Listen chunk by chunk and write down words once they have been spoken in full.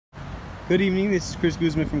Good evening, this is Chris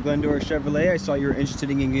Guzman from Glendora Chevrolet. I saw you were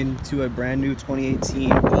interested in getting into a brand new 2018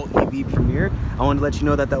 Bolt EV Premier. I wanted to let you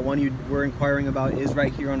know that that one you were inquiring about is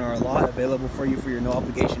right here on our lot, available for you for your no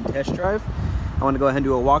obligation test drive. I want to go ahead and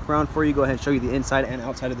do a walk around for you, go ahead and show you the inside and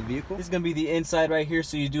outside of the vehicle. This is going to be the inside right here,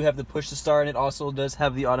 so you do have the push to start, and it also does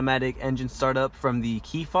have the automatic engine startup from the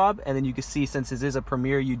key fob. And then you can see, since this is a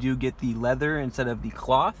Premier, you do get the leather instead of the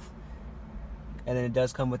cloth. And then it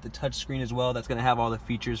does come with the touchscreen as well. That's going to have all the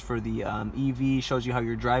features for the EV, shows you how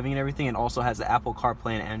you're driving and everything, and also has the Apple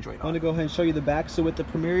CarPlay and Android on. I want to go ahead and show you the back. So with the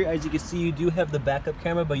Premier, as you can see, you do have the backup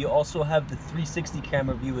camera, but you also have the 360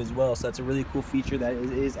 camera view as well. So that's a really cool feature that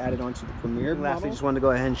is added onto the Premier. Lastly, just wanted to go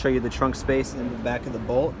ahead and show you the trunk space and the back of the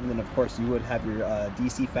Bolt. And then, of course, you would have your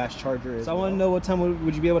DC fast charger as well. I want to know, what time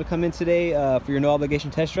would you be able to come in today for your no obligation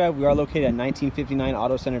test drive? We are located at 1959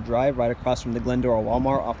 Auto Center Drive, right across from the Glendora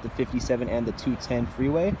Walmart off the 57 and the 210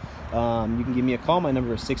 freeway. You can give me a call. My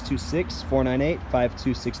number is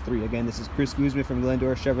 626-498-5263. Again, this is Chris Guzman from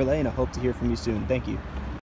Glendora Chevrolet, and I hope to hear from you soon. Thank you.